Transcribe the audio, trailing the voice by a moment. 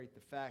celebrate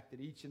the fact that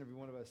each and every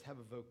one of us have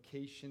a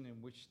vocation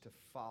in which to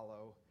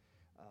follow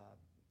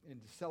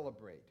and to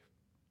celebrate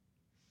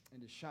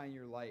and to shine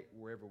your light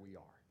wherever we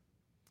are.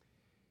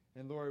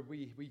 And Lord,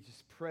 we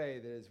just pray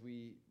that as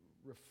we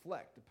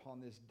reflect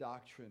upon this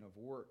doctrine of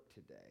work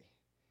today,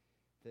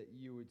 that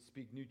you would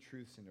speak new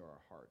truths into our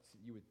hearts, that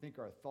you would think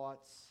our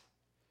thoughts,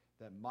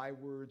 that my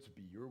words would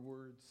be your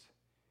words,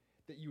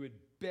 that you would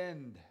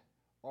bend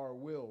our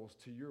wills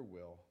to your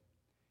will,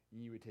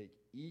 and you would take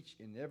each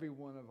and every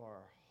one of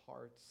our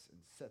hearts and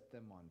set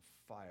them on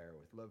fire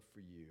with love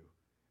for you,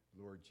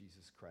 Lord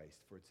Jesus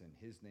Christ. For it's in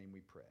his name we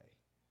pray.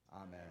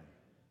 Amen.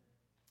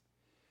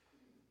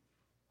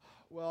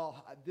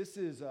 Well, this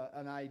is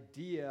an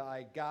idea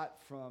I got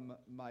from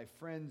my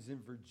friends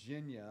in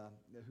Virginia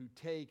who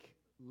take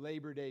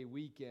Labor Day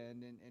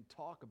weekend and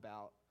talk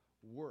about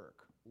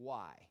work.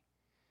 Why?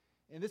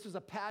 And this was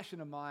a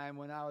passion of mine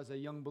when I was a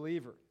young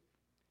believer.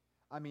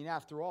 I mean,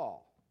 after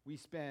all, we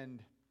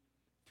spend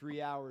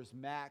 3 hours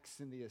max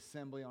in the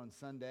assembly on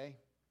Sunday.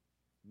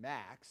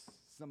 Max.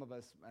 Some of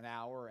us an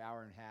hour,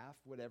 hour and a half,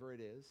 whatever it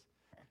is.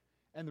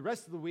 And the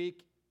rest of the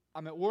week,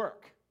 I'm at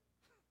work,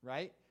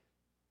 right?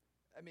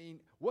 I mean,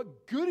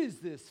 what good is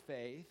this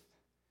faith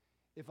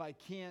if I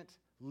can't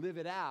live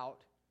it out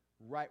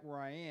right where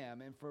I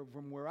am? And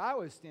from where I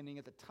was standing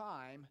at the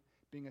time,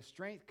 being a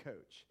strength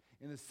coach,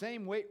 in the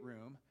same weight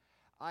room,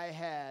 I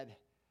had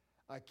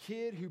a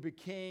kid who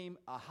became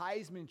a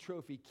Heisman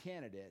Trophy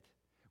candidate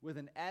with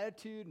an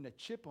attitude and a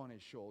chip on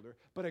his shoulder,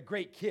 but a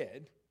great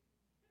kid.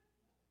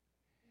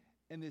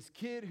 And this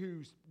kid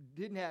whose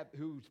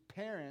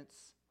parents,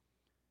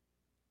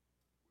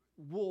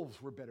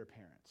 wolves were better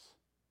parents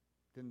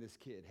than this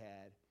kid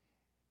had.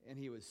 And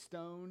he was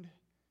stoned,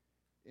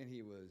 and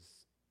he was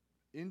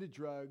into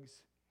drugs,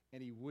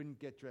 and he wouldn't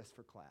get dressed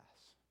for class.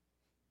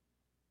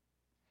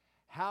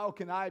 How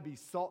can I be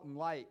salt and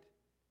light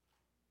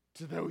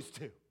to those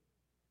two?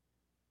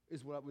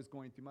 Is what was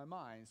going through my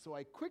mind. So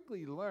I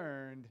quickly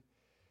learned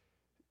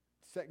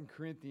 2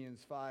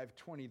 Corinthians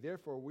 5:20.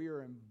 Therefore, we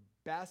are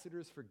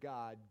ambassadors for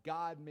God,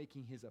 God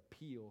making his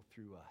appeal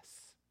through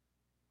us.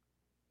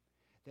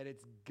 That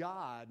it's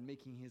God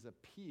making his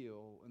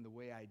appeal in the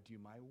way I do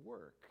my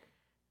work.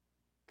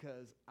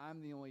 Because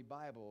I'm the only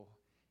Bible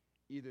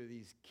either of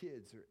these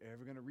kids are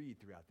ever going to read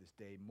throughout this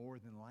day, more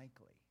than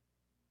likely.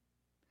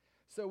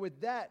 So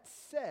with that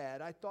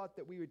said, I thought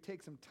that we would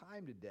take some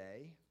time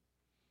today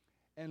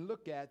and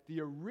look at the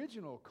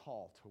original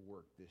call to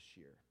work this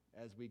year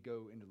as we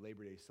go into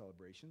Labor Day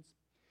celebrations.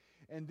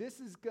 And this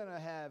is going to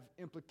have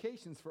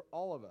implications for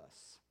all of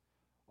us,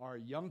 our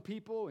young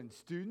people and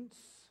students,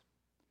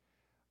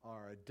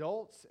 our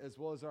adults, as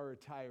well as our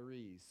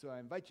retirees. So I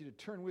invite you to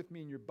turn with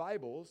me in your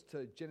Bibles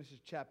to Genesis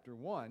chapter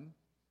 1,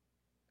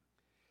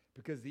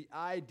 because the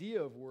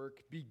idea of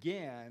work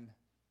began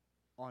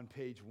on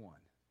page 1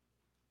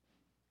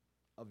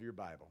 of your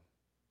Bible.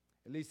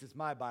 At least it's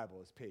my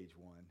Bible is page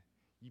 1.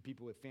 You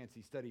people with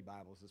fancy study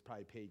Bibles is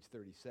probably page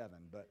 37,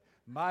 but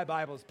my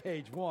Bible's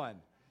page 1,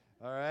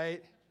 all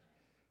right?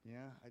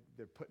 Yeah,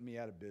 they're putting me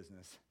out of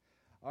business.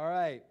 All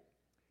right.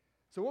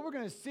 So what we're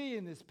going to see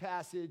in this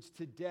passage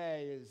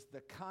today is the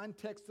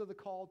context of the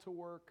call to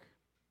work,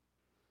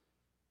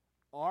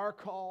 our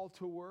call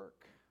to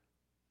work,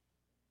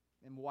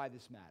 and why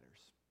this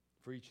matters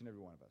for each and every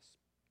one of us.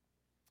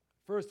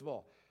 First of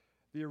all,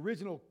 the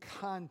original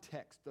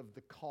context of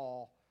the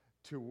call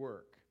to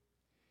work.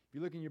 If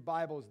you look in your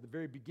Bibles at the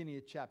very beginning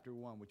of chapter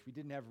 1, which we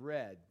didn't have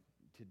read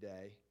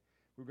today,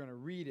 we're going to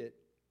read it,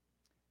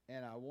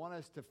 and I want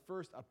us to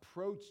first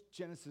approach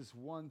Genesis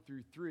 1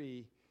 through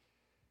 3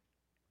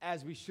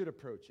 as we should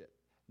approach it.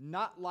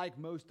 Not like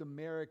most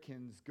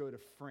Americans go to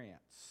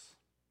France.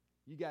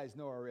 You guys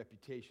know our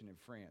reputation in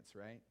France,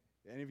 right?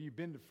 Any of you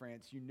been to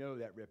France, you know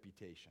that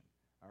reputation,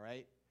 all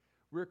right?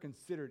 We're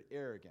considered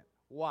arrogant.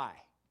 Why?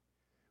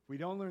 We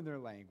don't learn their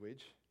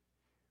language.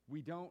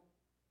 We don't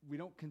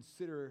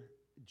consider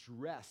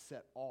dress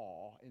at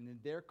all, and in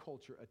their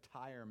culture,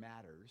 attire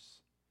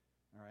matters,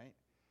 all right?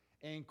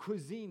 And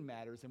cuisine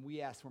matters, and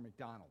we ask for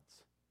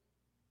McDonald's,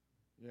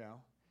 you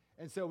know?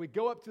 And so we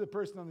go up to the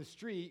person on the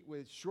street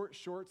with short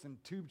shorts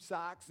and tube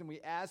socks, and we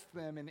ask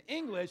them in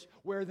English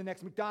where the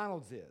next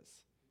McDonald's is,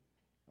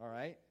 all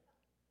right?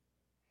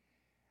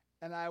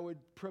 And I would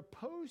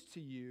propose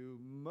to you,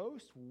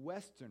 most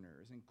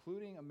Westerners,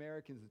 including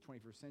Americans of the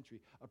 21st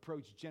century,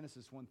 approach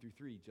Genesis 1 through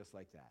 3 just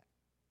like that.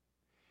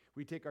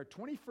 We take our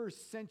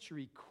 21st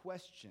century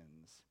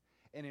questions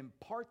and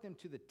impart them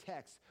to the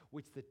text,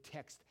 which the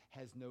text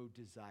has no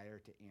desire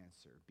to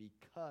answer,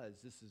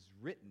 because this is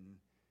written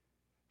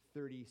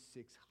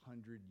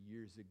 3,600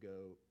 years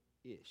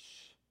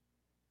ago-ish,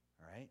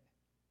 all right?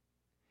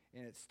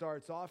 And it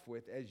starts off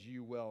with, as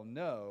you well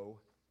know,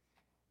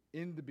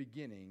 in the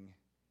beginning,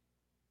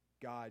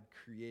 God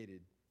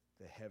created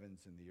the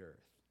heavens and the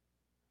earth.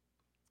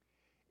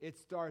 It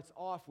starts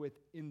off with,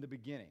 in the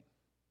beginning.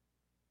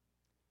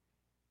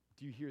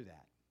 Do you hear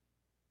that?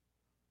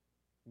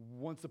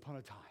 Once upon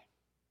a time.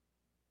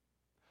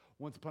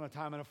 Once upon a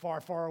time in a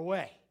far, far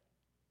away.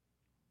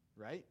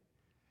 Right?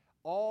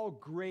 All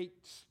great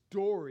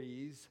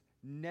stories,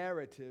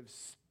 narratives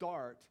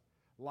start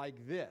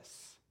like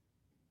this.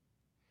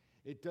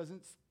 It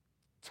doesn't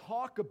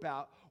talk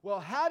about, well,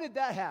 how did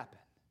that happen?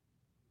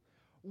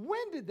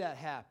 When did that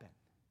happen?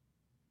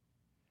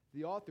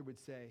 The author would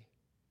say,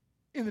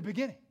 in the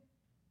beginning.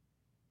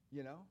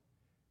 You know,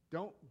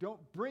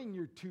 don't bring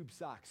your tube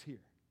socks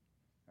here.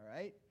 All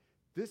right?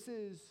 This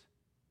is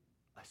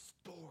a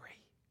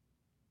story.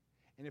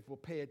 And if we'll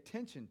pay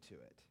attention to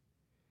it,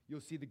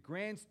 you'll see the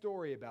grand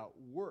story about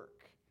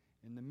work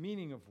and the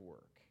meaning of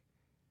work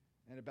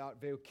and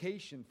about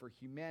vocation for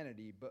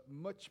humanity, but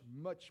much,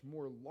 much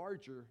more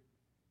larger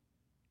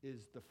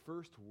is the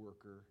first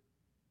worker,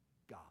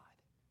 God.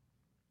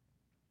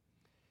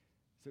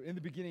 So in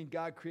the beginning,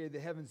 God created the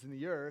heavens and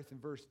the earth. In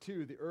verse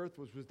 2, the earth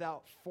was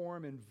without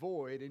form and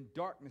void, and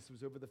darkness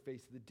was over the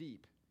face of the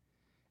deep.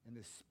 And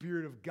the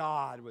Spirit of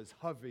God was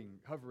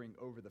hovering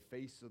over the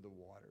face of the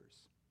waters.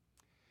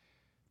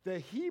 The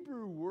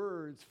Hebrew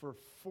words for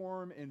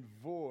form and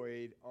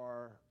void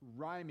are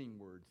rhyming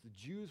words. The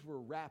Jews were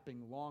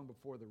rapping long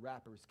before the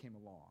rappers came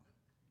along.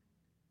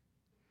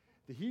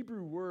 The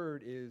Hebrew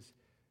word is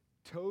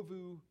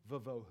tovu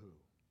vavohu,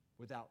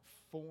 without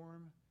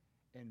form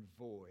and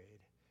void.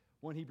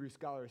 One Hebrew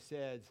scholar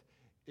says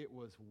it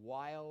was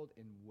wild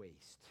and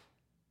waste.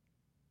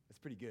 That's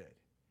pretty good.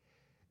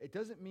 It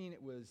doesn't mean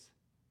it was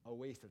a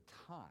waste of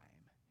time.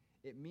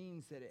 It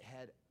means that it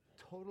had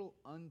total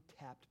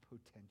untapped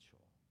potential.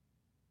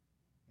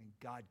 And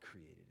God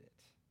created it.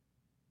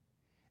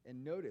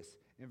 And notice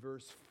in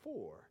verse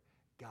 4,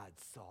 God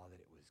saw that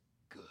it was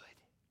good.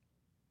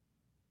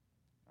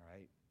 All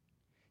right?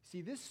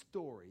 See, this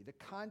story, the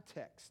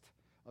context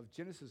of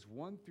Genesis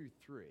 1 through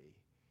 3,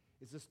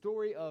 is the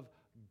story of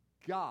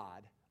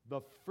God,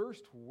 the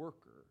first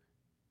worker,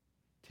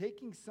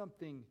 taking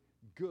something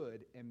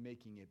good and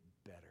making it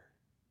better.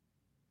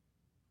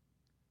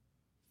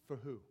 For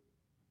who?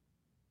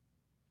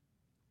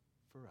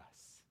 For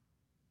us.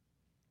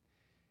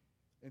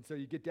 And so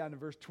you get down to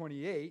verse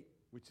 28,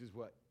 which is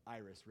what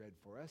Iris read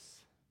for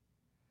us.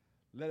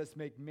 Let us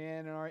make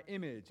man in our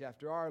image,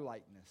 after our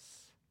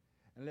likeness,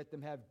 and let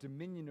them have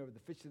dominion over the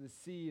fish of the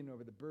sea and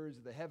over the birds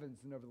of the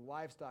heavens and over the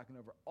livestock and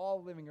over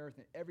all living earth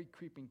and every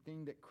creeping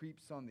thing that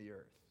creeps on the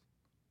earth.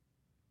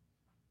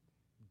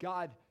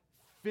 God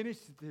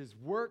finished his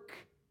work,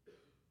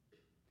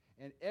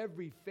 and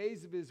every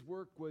phase of his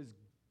work was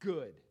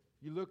good.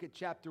 You look at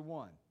chapter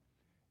 1.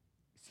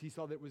 He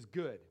saw that it was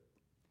good.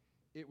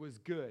 It was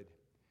good.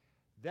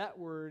 That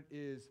word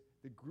is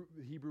the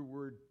Hebrew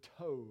word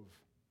tov.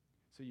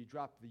 So you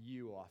drop the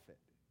U off it.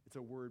 It's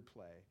a word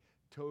play.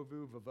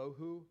 Tovu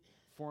vavohu,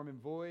 form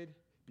and void,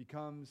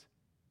 becomes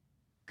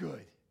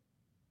good.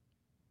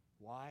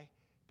 Why?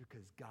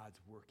 Because God's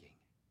working.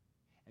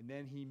 And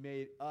then he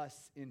made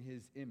us in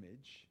his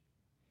image.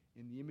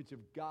 In the image of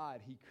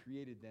God, he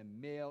created them,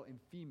 male and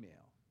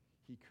female.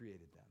 He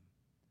created them.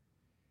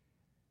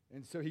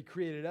 And so he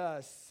created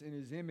us in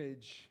his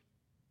image,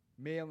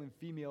 male and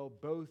female,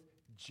 both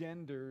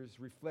genders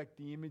reflect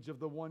the image of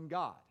the one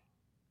God.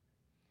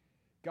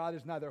 God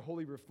is neither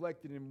wholly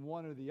reflected in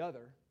one or the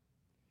other.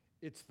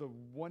 It's the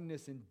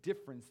oneness and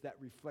difference that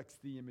reflects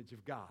the image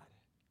of God.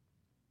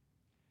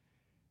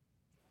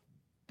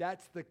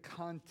 That's the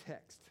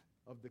context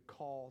of the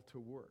call to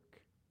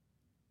work.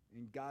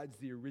 And God's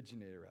the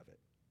originator of it.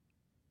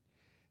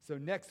 So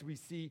next we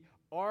see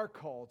our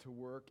call to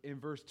work in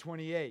verse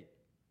 28.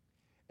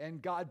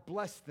 And God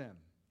blessed them.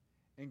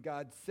 And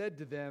God said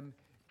to them,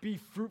 be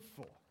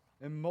fruitful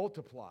and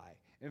multiply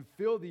and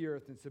fill the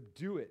earth and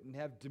subdue it and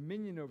have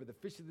dominion over the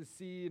fish of the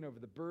sea and over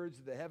the birds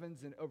of the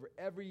heavens and over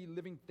every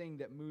living thing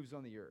that moves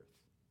on the earth.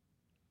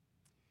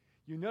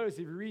 You notice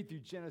if you read through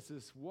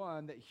Genesis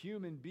 1 that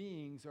human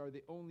beings are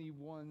the only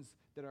ones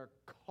that are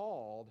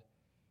told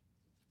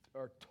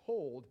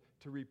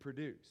to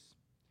reproduce.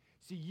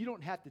 See, you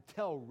don't have to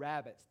tell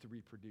rabbits to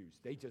reproduce.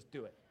 They just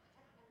do it.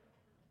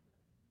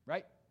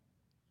 Right?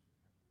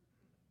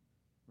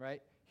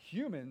 Right?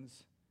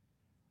 Humans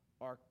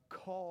are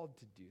called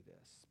to do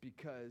this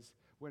because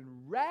when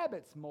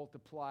rabbits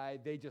multiply,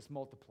 they just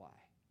multiply.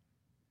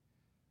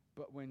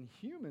 But when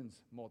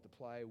humans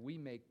multiply, we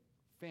make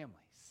families.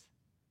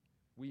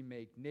 We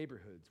make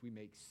neighborhoods. We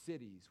make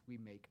cities. We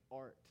make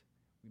art.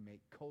 We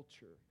make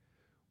culture.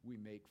 We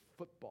make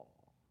football.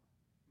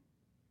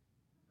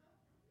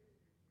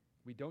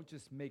 We don't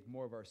just make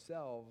more of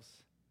ourselves.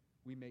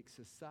 We make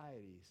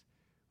societies.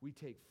 We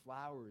take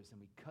flowers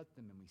and we cut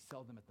them and we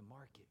sell them at the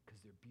market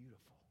because they're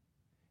beautiful.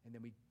 And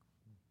then we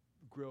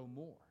grow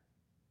more.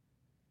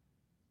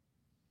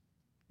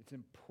 It's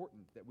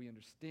important that we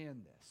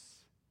understand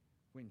this.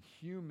 When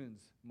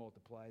humans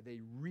multiply, they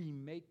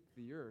remake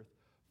the earth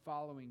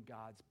following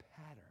God's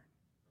pattern,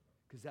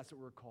 because that's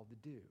what we're called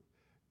to do.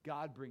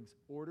 God brings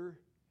order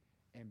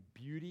and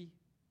beauty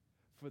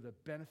for the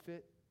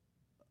benefit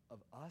of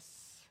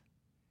us,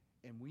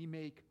 and we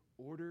make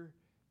order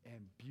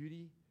and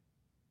beauty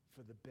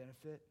for the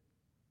benefit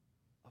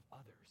of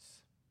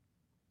others.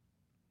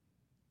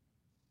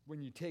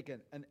 When you take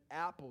an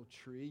apple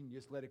tree and you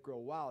just let it grow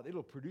wild,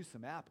 it'll produce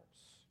some apples.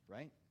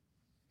 right?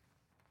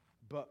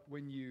 But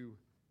when you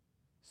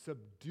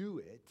subdue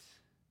it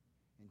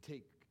and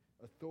take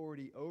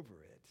authority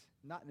over it,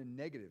 not in a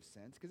negative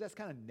sense, because that's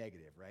kind of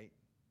negative, right?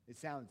 It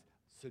sounds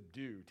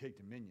subdue, take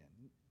dominion.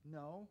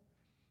 No,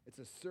 it's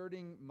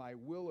asserting my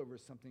will over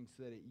something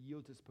so that it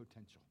yields its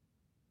potential.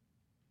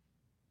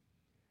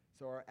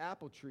 So our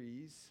apple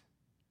trees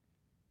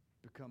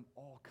become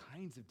all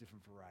kinds of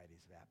different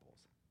varieties of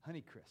apples.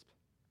 Honeycrisp,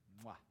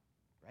 mwah,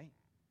 right?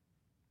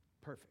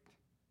 Perfect.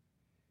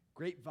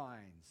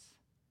 Grapevines,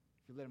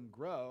 if you let them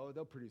grow,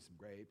 they'll produce some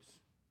grapes.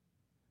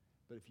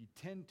 But if you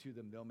tend to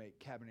them, they'll make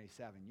Cabernet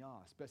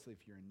Sauvignon, especially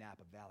if you're in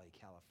Napa Valley,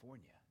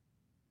 California,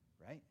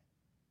 right?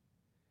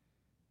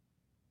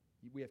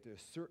 We have to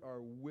assert our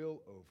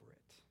will over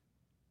it.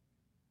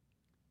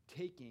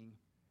 Taking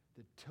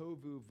the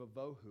tovu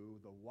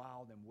vavohu, the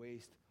wild and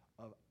waste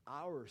of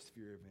our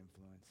sphere of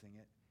influencing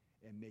it,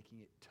 and making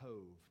it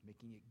tov,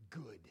 making it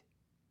good,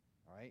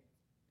 all right?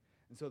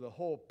 And so the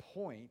whole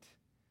point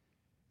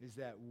is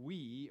that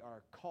we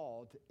are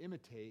called to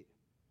imitate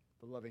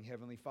the loving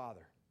Heavenly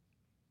Father,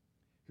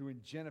 who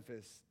in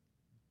Genesis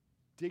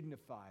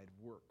dignified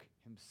work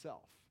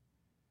himself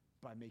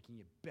by making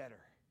it better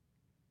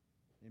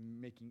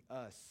and making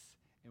us,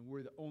 and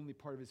we're the only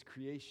part of his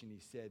creation, he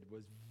said,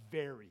 was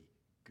very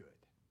good.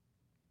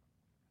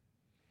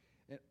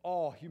 And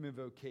all human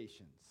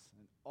vocations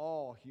and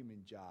all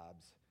human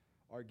jobs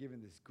are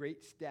given this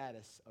great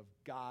status of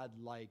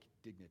God-like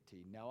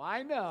dignity. Now,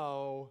 I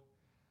know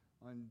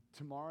on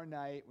tomorrow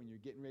night when you're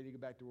getting ready to go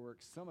back to work,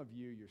 some of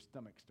you, your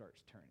stomach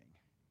starts turning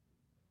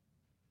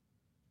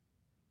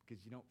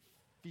because you don't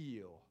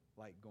feel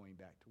like going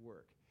back to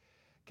work.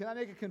 Can I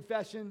make a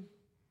confession?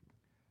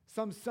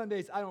 Some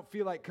Sundays I don't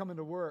feel like coming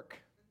to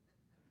work.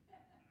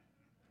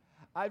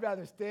 I'd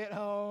rather stay at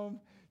home,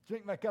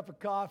 drink my cup of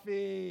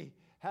coffee,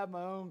 have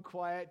my own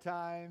quiet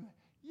time.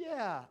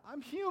 Yeah,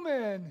 I'm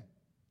human.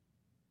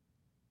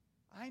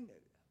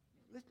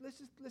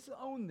 Let's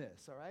own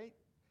this, all right?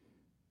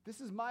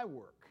 This is my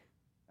work.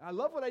 And I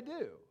love what I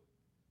do.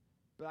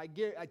 But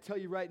I tell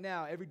you right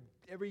now,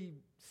 every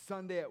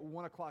Sunday at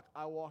 1 o'clock,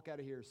 I walk out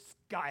of here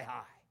sky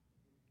high.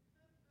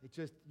 It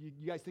just, you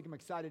guys think I'm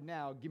excited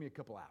now, give me a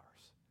couple hours.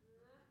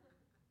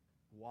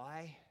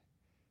 Why?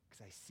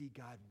 Because I see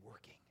God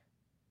working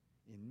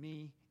in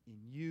me, in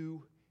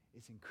you.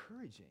 It's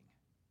encouraging.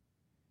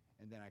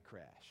 And then I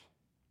crash.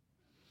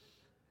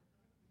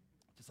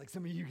 Just like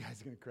some of you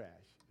guys are going to crash.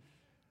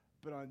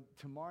 But on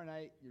tomorrow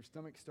night, your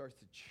stomach starts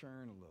to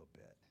churn a little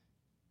bit.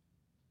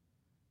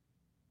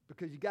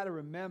 Because you got to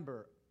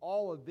remember,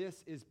 all of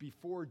this is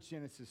before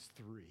Genesis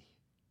 3.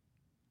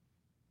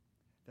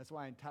 That's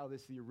why I entitled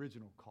this The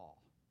Original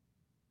Call.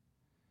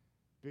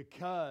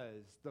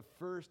 Because the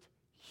first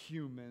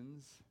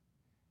humans,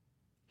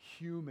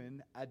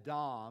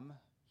 Adam,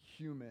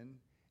 human,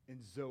 and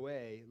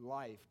Zoe,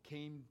 life,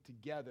 came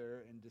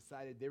together and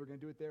decided they were going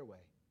to do it their way.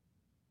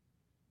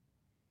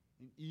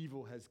 And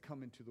evil has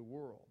come into the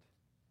world.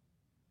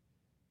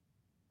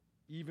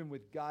 Even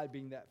with God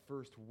being that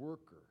first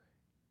worker,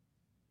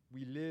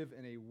 we live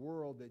in a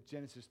world that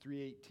Genesis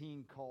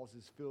 3:18 calls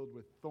is filled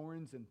with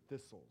thorns and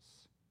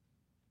thistles.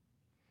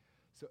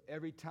 So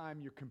every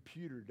time your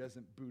computer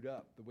doesn't boot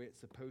up the way it's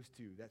supposed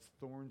to, that's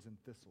thorns and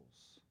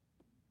thistles.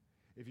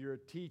 If you're a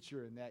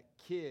teacher and that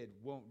kid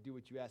won't do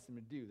what you ask them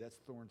to do, that's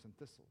thorns and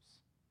thistles.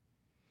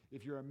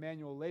 If you're a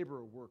manual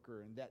labor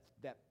worker and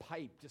that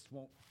pipe just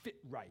won't fit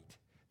right,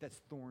 that's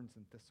thorns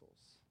and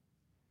thistles.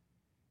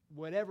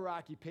 Whatever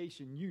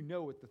occupation, you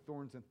know what the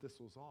thorns and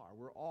thistles are.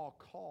 We're all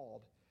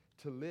called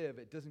to live.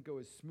 It doesn't go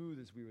as smooth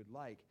as we would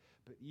like,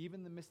 but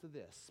even in the midst of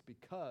this,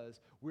 because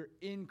we're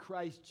in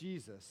Christ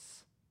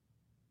Jesus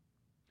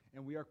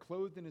and we are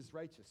clothed in his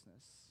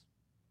righteousness,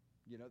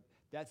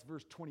 that's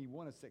verse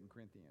 21 of 2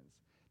 Corinthians,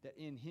 that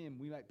in him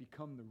we might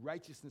become the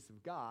righteousness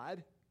of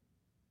God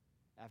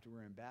after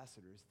we're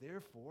ambassadors.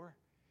 Therefore,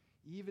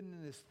 even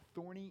in this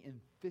thorny and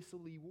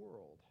thistly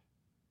world,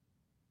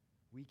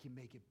 we can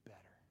make it better.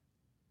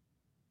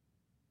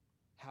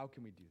 How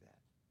can we do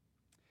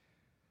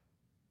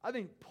that? I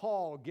think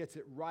Paul gets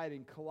it right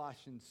in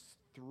Colossians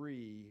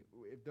 3.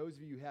 If those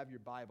of you who have your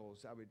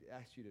Bibles, I would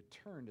ask you to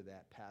turn to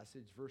that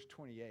passage, verse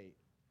 28.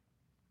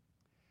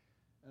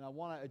 And I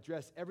want to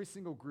address every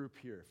single group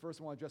here.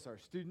 First, I want to address our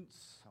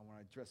students, I want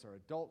to address our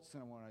adults,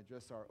 and I want to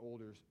address our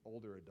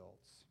older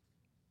adults.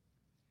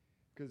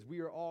 Because we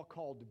are all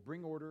called to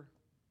bring order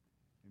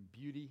and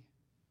beauty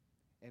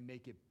and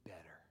make it better.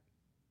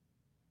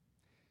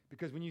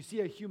 Because when you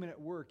see a human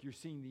at work, you're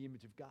seeing the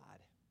image of God.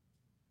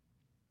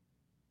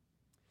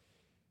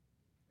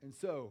 And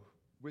so,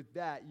 with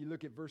that, you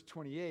look at verse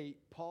 28,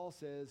 Paul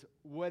says,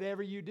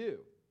 whatever you do.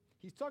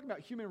 He's talking about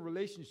human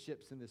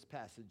relationships in this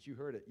passage. You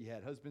heard it. You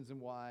had husbands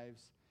and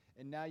wives,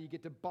 and now you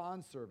get to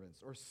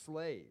bondservants or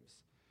slaves.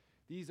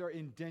 These are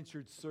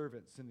indentured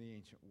servants in the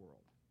ancient world.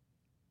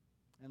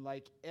 And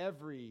like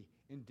every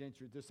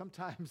indentured, there's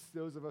sometimes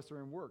those of us who are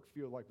in work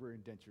feel like we're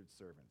indentured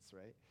servants,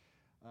 right?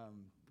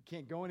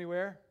 Can't go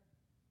anywhere,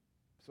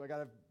 so I got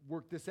to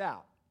work this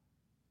out.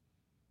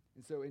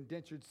 And so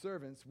indentured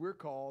servants, we're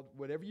called,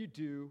 whatever you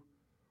do,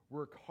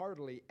 work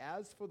heartily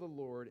as for the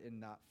Lord and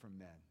not for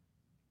men.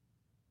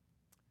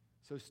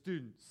 So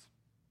students,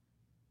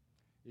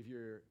 if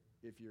you're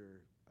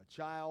a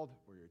child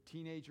or you're a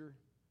teenager,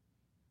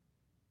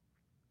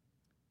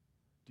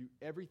 do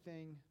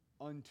everything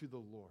unto the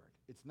Lord.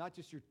 It's not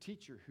just your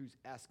teacher who's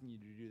asking you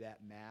to do that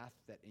math,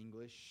 that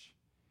English,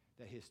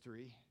 that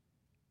history.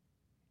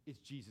 It's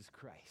Jesus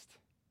Christ.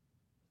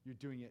 You're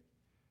doing it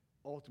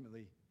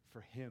ultimately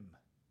for him.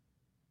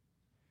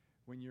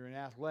 When you're in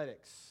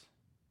athletics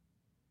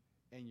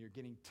and you're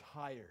getting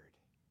tired,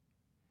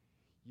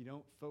 you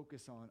don't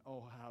focus on,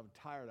 oh, how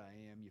tired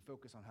I am. You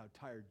focus on how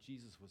tired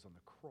Jesus was on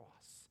the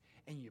cross.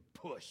 And you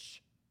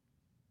push.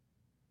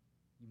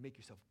 You make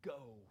yourself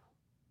go.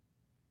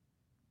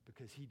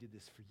 Because he did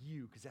this for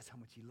you, because that's how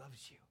much he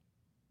loves you.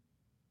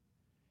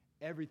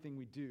 Everything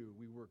we do,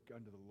 we work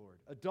under the Lord.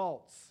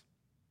 Adults,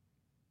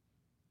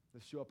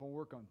 let's show up on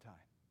work on time.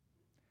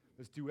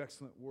 Let's do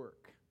excellent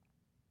work.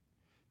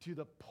 To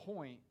the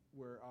point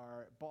where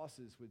our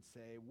bosses would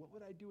say, what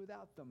would I do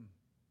without them?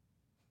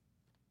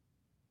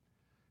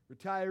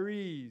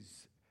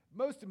 Retirees,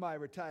 most of my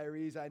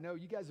retirees, I know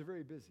you guys are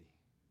very busy.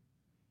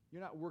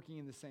 You're not working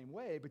in the same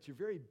way, but you're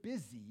very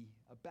busy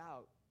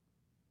about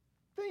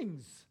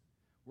things.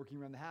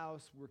 Working around the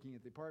house, working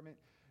at the apartment,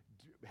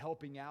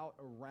 helping out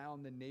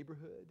around the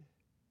neighborhood.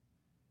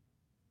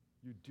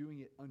 You're doing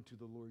it unto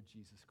the Lord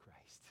Jesus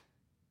Christ.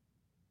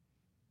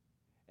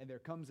 And there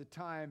comes a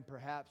time,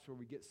 perhaps, where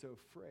we get so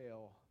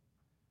frail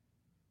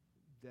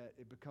that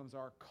it becomes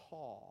our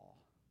call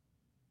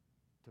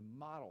to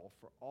model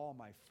for all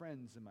my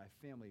friends and my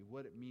family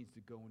what it means to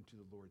go into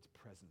the Lord's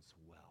presence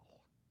well.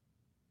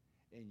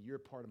 And you're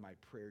part of my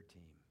prayer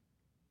team.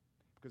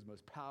 Because the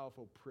most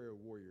powerful prayer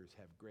warriors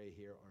have gray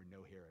hair or no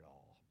hair at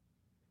all.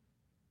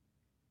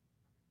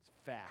 It's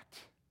fact.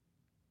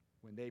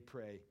 When they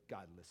pray,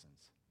 God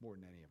listens more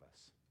than any of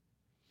us.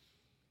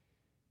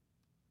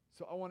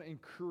 So I want to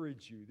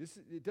encourage you.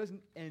 It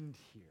doesn't end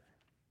here.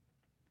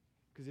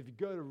 Because if you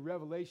go to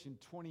Revelation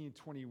 20 and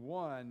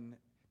 21,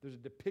 there's a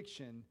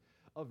depiction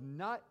of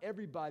not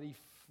everybody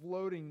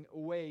floating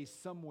away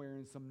somewhere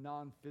in some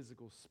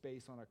non-physical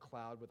space on a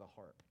cloud with a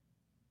harp.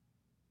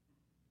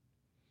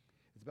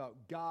 It's about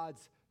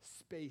God's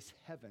space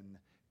heaven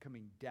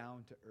coming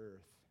down to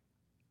earth.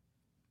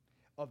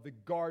 Of the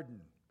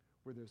garden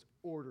where there's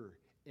order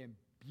and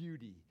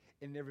beauty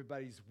and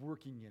everybody's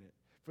working in it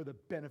for the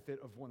benefit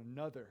of one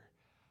another.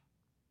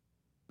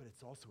 But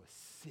it's also a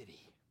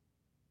city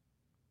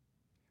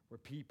where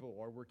people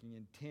are working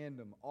in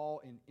tandem, all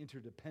in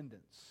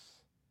interdependence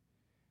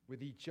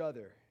with each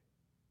other.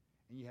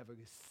 And you have a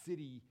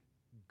city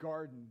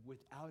garden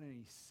without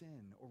any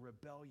sin or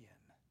rebellion.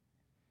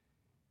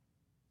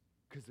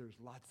 Because there's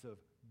lots of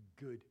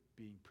good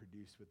being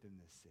produced within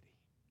this city.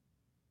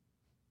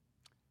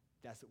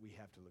 That's what we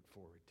have to look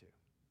forward to.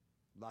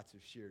 Lots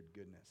of shared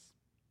goodness.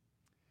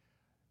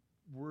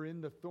 We're in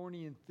the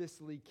thorny and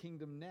thistly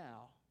kingdom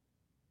now.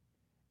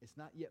 It's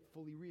not yet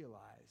fully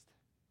realized.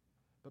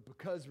 But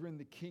because we're in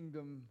the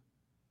kingdom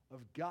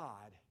of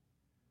God,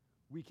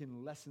 we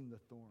can lessen the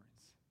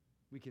thorns.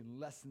 We can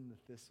lessen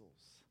the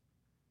thistles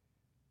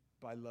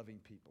by loving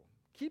people.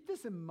 Keep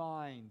this in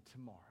mind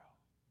tomorrow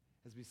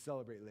as we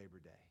celebrate Labor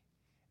Day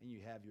and you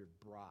have your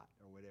brat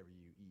or whatever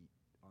you eat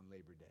on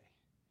Labor Day.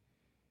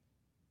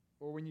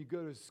 Or when you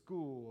go to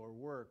school or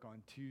work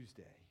on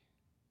Tuesday.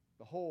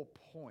 The whole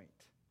point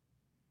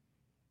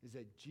is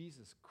that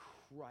Jesus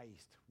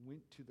Christ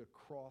went to the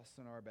cross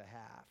on our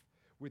behalf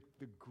with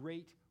the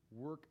great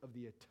work of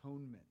the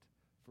atonement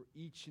for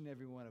each and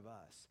every one of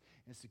us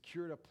and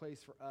secured a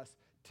place for us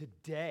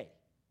today,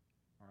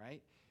 all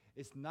right?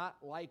 It's not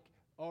like,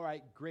 all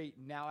right, great,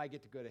 now I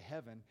get to go to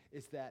heaven.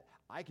 It's that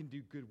I can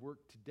do good work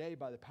today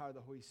by the power of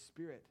the Holy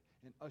Spirit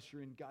and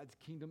usher in God's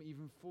kingdom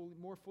even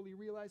more fully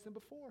realized than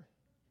before.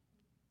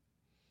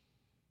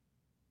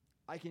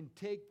 I can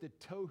take the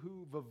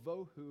tohu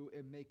vavohu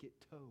and make it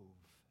tov.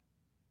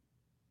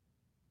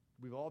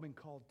 We've all been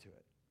called to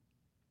it.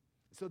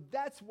 So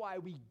that's why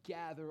we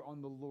gather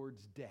on the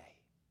Lord's Day,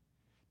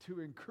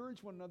 to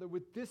encourage one another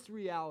with this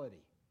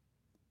reality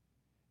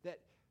that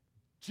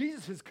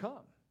Jesus has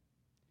come.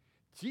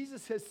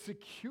 Jesus has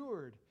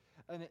secured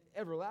an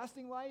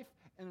everlasting life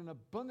and an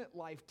abundant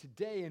life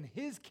today in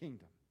his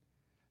kingdom,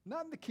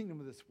 not in the kingdom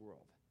of this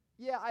world.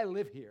 Yeah, I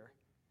live here,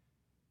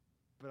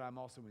 but I'm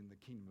also in the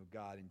kingdom of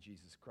God in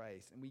Jesus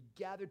Christ. And we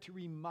gather to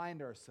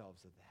remind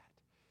ourselves of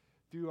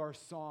that through our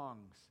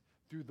songs,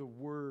 through the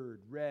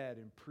word read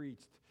and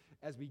preached,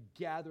 as we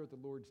gather at the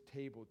Lord's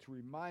table to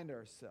remind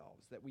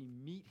ourselves that we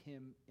meet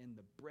him in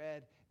the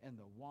bread and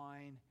the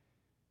wine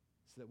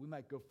so that we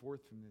might go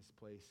forth from this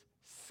place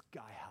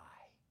sky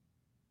high,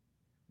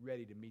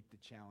 ready to meet the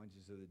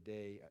challenges of the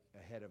day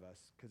ahead of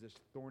us, because it's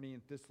thorny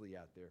and thistly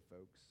out there,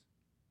 folks.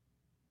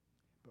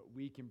 But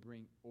we can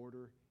bring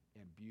order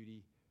and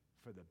beauty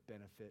for the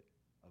benefit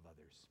of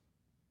others.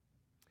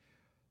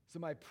 So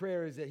my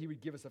prayer is that he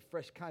would give us a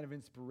fresh kind of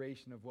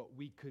inspiration of what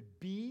we could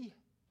be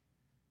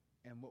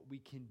and what we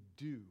can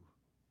do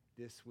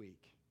this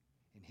week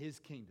in his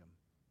kingdom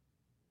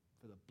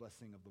for the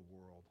blessing of the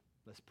world.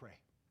 Let's pray.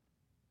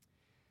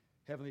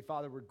 Heavenly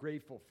Father, we're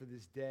grateful for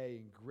this day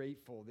and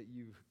grateful that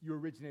you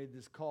originated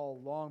this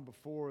call long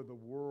before the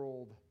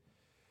world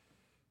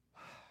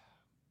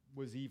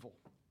was evil.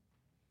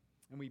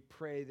 And we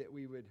pray that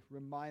we would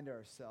remind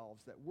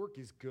ourselves that work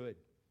is good.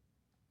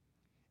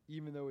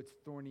 Even though it's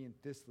thorny and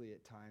thistly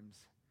at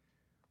times,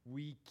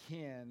 we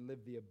can live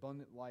the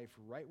abundant life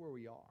right where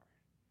we are.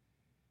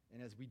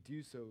 And as we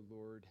do so,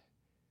 Lord,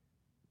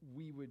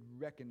 we would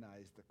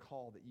recognize the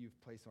call that you've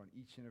placed on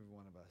each and every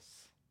one of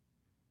us.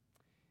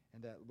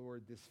 And that,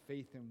 Lord, this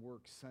Faith and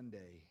Work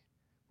Sunday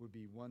would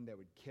be one that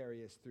would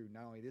carry us through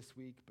not only this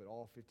week, but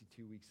all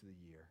 52 weeks of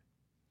the year.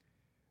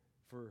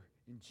 For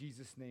in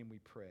Jesus' name we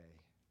pray.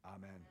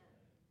 Amen.